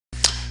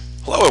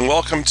Hello and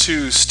welcome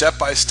to Step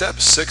by Step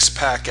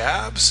 6-Pack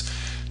Abs.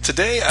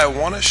 Today I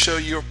want to show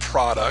you a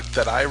product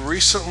that I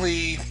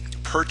recently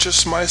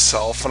purchased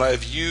myself and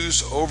I've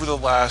used over the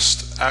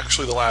last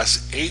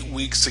 8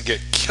 weeks to get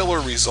killer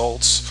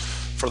results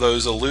for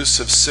those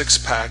elusive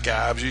 6-pack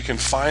abs. You can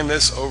find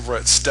this over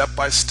at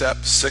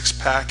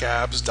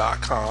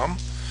stepbystep6packabs.com.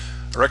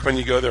 I recommend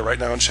you go there right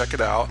now and check it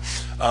out.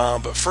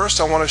 But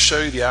first I want to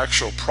show you the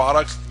actual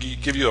product,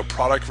 give you a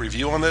product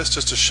review on this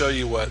just to show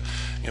you what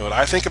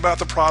I think about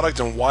the product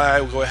and why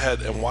I go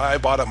ahead and why I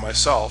bought it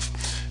myself,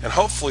 and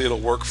hopefully it'll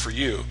work for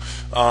you.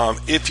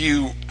 If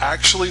you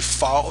actually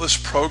follow this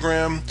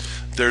program,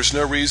 there's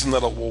no reason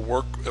that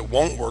it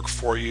won't work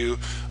for you.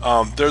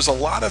 There's a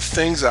lot of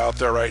things out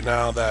there right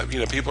now that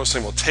people are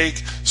saying, well,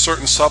 take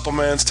certain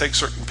supplements, take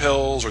certain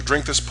pills, or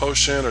drink this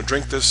potion, or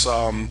drink this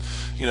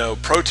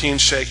protein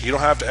shake. You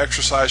don't have to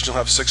exercise, you don't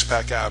have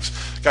 6-pack abs.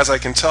 Guys, I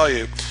can tell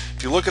you,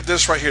 if you look at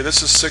this right here,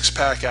 this is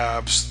 6-pack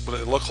abs, what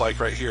it look like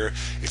right here.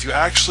 If you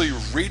actually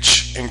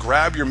reach and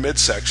grab your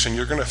midsection,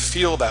 you're going to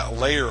feel that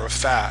layer of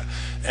fat.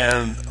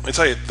 And let me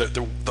tell you,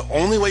 the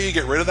only way you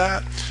get rid of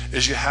that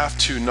is you have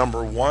to,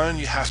 number one,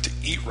 you have to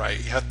eat right.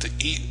 You have to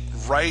eat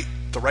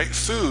the right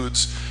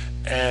foods,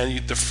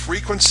 and the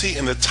frequency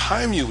and the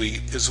time you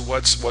eat is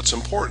what's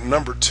important.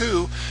 Number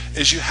two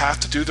is you have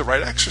to do the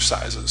right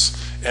exercises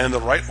and the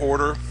right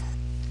order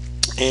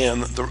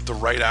and the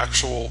right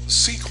actual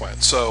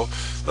sequence. So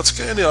let's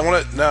get into it. I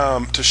want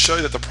to show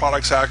you that the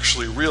product's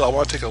actually real. I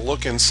want to take a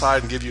look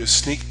inside and give you a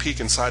sneak peek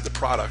inside the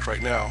product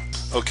right now.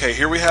 Okay,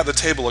 here we have the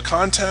table of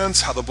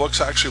contents, how the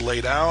book's actually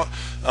laid out.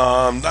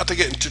 Not to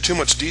get into too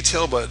much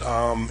detail, but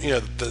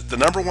the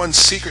number one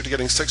secret to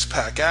getting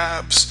 6-pack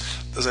abs,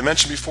 as I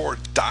mentioned before,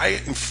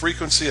 diet and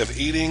frequency of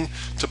eating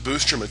to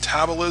boost your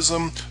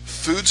metabolism,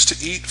 foods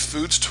to eat,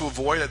 foods to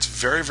avoid. That's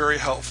very, very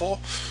helpful.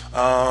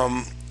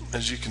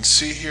 As you can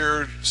see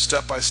here,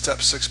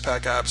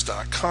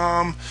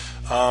 stepbystep6packabs.com.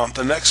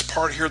 The next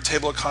part here,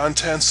 table of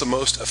contents, the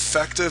most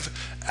effective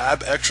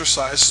ab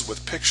exercises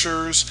with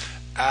pictures,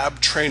 ab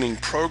training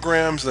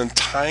programs, and then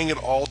tying it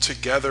all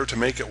together to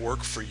make it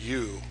work for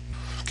you.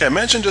 Okay, I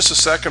mentioned just a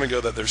second ago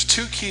that there's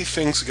two key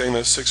things to getting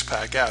those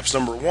 6-pack abs.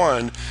 Number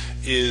one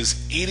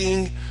is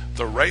eating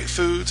the right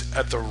foods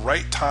at the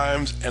right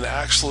times, and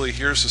actually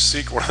here's the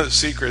secret. One of the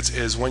secrets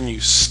is when you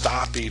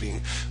stop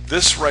eating.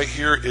 This right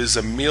here is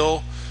a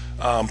meal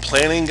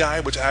planning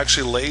guide, which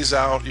actually lays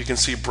out, you can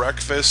see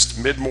breakfast,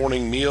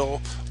 mid-morning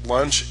meal,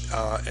 lunch,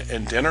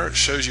 and dinner. It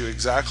shows you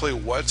exactly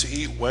what to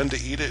eat, when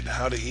to eat it, and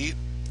how to eat.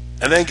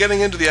 And then getting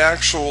into the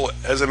actual,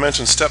 as I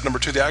mentioned, step number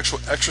two, the actual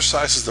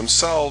exercises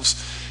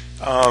themselves.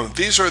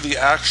 These are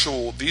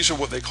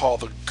what they call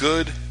the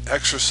good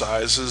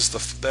exercises,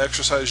 the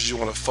exercises you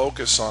want to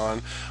focus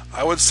on.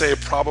 I would say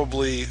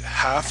probably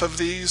half of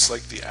these,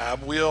 like the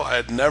ab wheel, I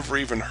had never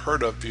even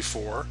heard of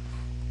before.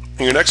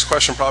 And your next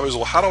question probably is,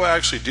 well, how do I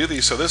actually do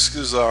these? So this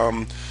is,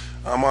 I'm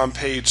on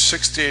page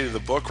 68 of the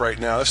book right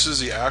now. This is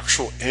the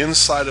actual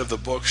inside of the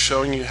book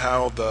showing you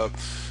how the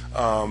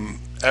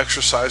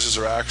exercises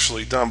are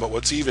actually done. But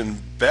what's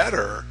even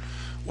better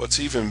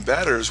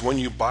is when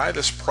you buy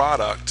this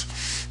product,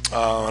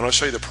 and I'll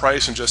show you the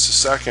price in just a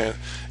second,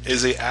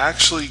 is they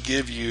actually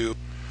give you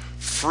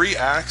free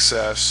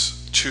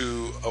access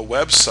to a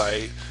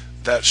website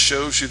that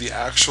shows you the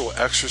actual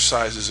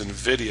exercises in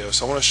video.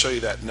 So I want to show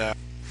you that now.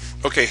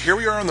 Okay, here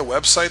we are on the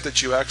website that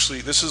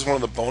this is one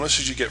of the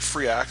bonuses you get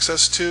free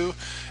access to.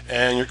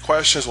 And your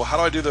question is, well, how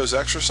do I do those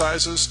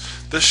exercises?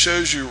 This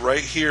shows you right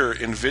here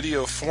in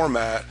video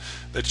format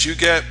that you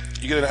get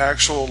an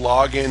actual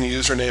login,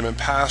 username, and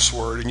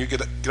password, and you get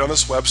on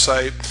this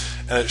website,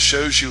 and it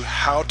shows you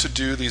how to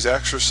do these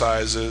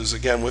exercises,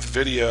 again with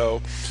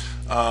video.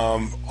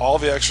 All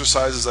the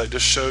exercises I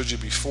just showed you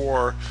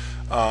before,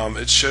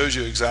 it shows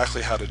you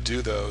exactly how to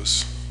do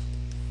those.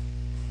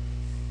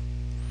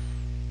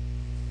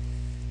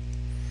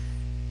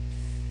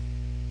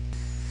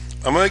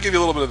 I'm going to give you a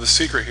little bit of a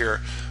secret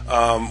here,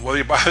 whether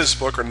you buy this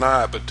book or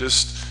not, but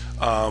just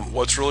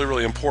what's really,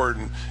 really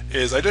important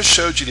is I just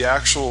showed you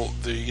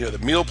the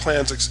meal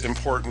plans is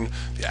important,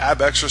 the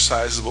ab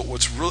exercises, but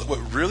what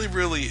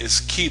really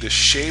is key to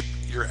shape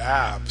your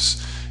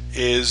abs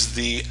is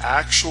the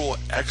actual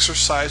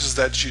exercises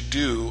that you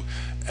do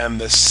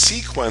and the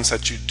sequence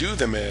that you do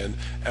them in.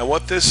 And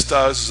what this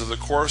does is, over the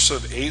course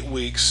of 8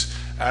 weeks,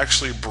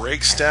 actually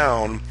breaks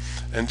down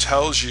and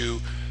tells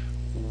you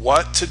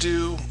what to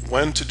do,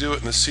 when to do it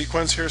in the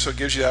sequence here. So it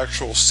gives you the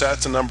actual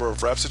sets and number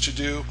of reps that you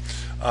do.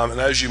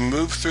 And as you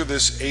move through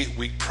this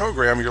 8-week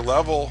program, your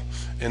level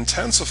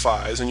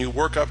intensifies and you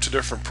work up to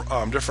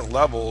different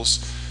levels.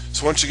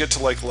 So once you get to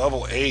like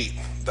level 8,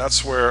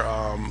 that's where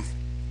I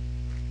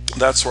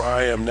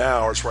am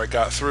now, or it's where I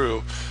got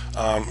through.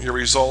 Your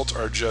results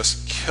are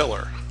just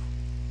killer.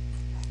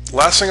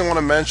 Last thing I want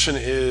to mention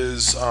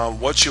is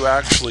what you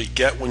actually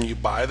get when you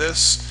buy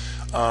this.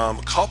 A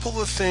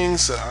couple of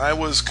things that I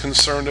was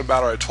concerned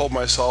about, or I told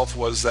myself,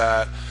 was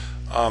that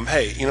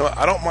hey,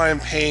 I don't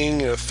mind paying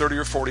 $30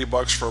 or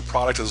 $40 for a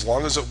product as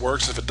long as it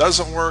works. If it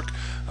doesn't work,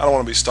 I don't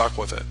want to be stuck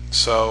with it.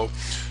 So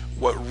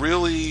what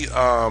really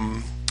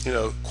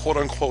quote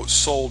unquote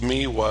sold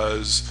me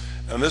was,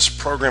 and this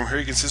program here,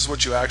 you can see this is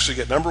what you actually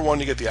get. Number one,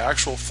 you get the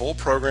actual full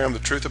program, The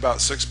Truth About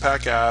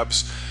Six-Pack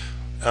Abs.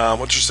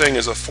 What you're saying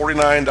is a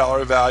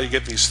 $49 value. You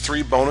get these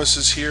 3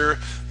 bonuses here.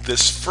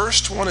 This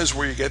first one is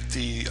where you get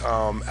the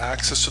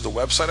access to the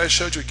website I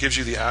showed you. It gives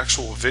you the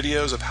actual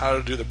videos of how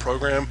to do the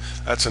program.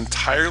 That's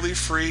entirely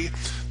free.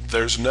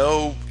 There's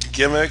no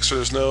gimmicks, or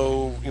there's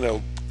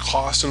no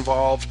cost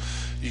involved.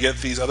 You get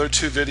these other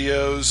 2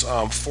 videos,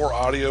 4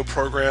 audio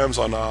programs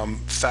on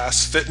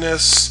fast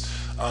fitness.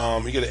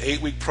 You get an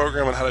 8-week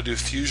program on how to do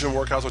fusion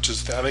workouts, which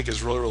is, I think,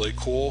 is really, really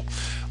cool.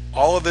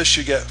 All of this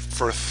you get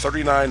for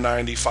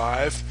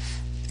 $39.95.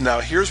 Now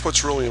here's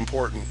what's really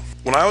important.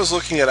 When I was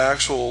looking at I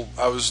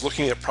was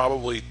looking at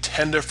probably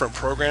 10 different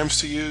programs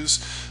to use.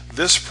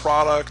 This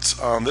product,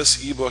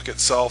 this ebook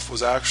itself,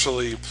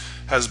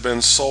 has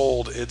been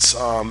sold. It's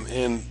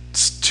in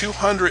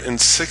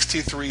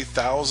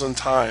 263,000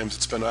 times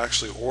it's been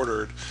actually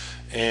ordered,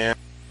 and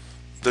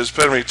there's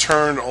been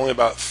returned. Only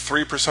about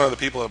 3% of the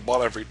people that have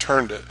bought it have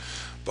returned it.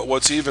 But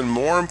what's even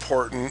more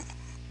important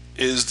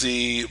is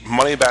the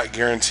money back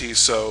guarantee.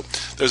 So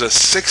there's a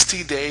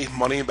 60-day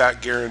money back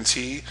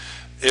guarantee.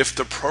 If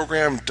the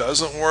program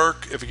doesn't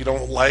work, if you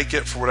don't like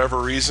it for whatever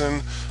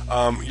reason,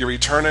 you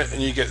return it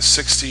and you get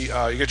you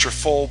get your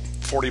full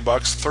 $40,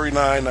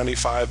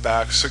 $39.95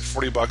 back,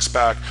 $40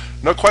 back,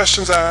 no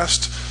questions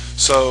asked.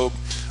 So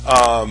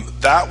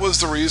that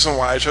was the reason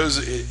why I chose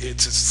it.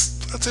 It's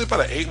let's say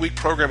about an 8-week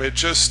program. It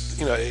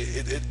just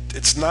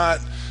it's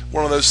not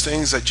one of those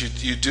things that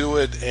you do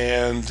it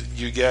and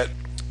you get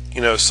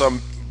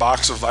some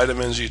box of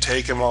vitamins, you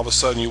take them, all of a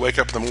sudden you wake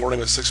up in the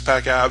morning with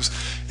 6-pack abs.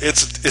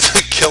 It's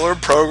a killer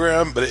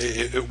program, but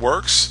it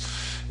works,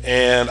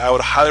 and I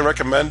would highly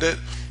recommend it.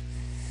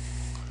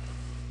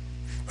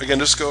 Again,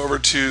 just go over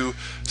to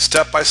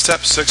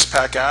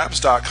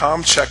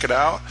stepbystep6packabs.com, check it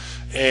out,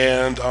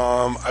 and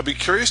I'd be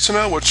curious to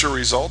know what your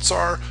results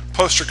are.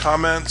 Post your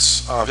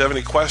comments. If you have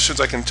any questions,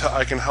 I can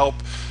help.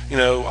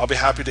 I'll be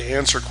happy to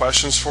answer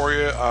questions for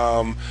you.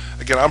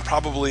 Again, I've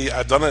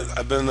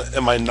been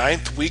in my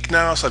 9th week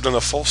now, so I've done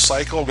the full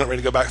cycle. I'm getting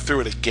ready to go back through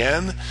it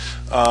again.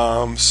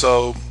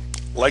 So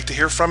like to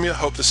hear from you.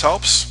 Hope this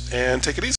helps, and take it easy.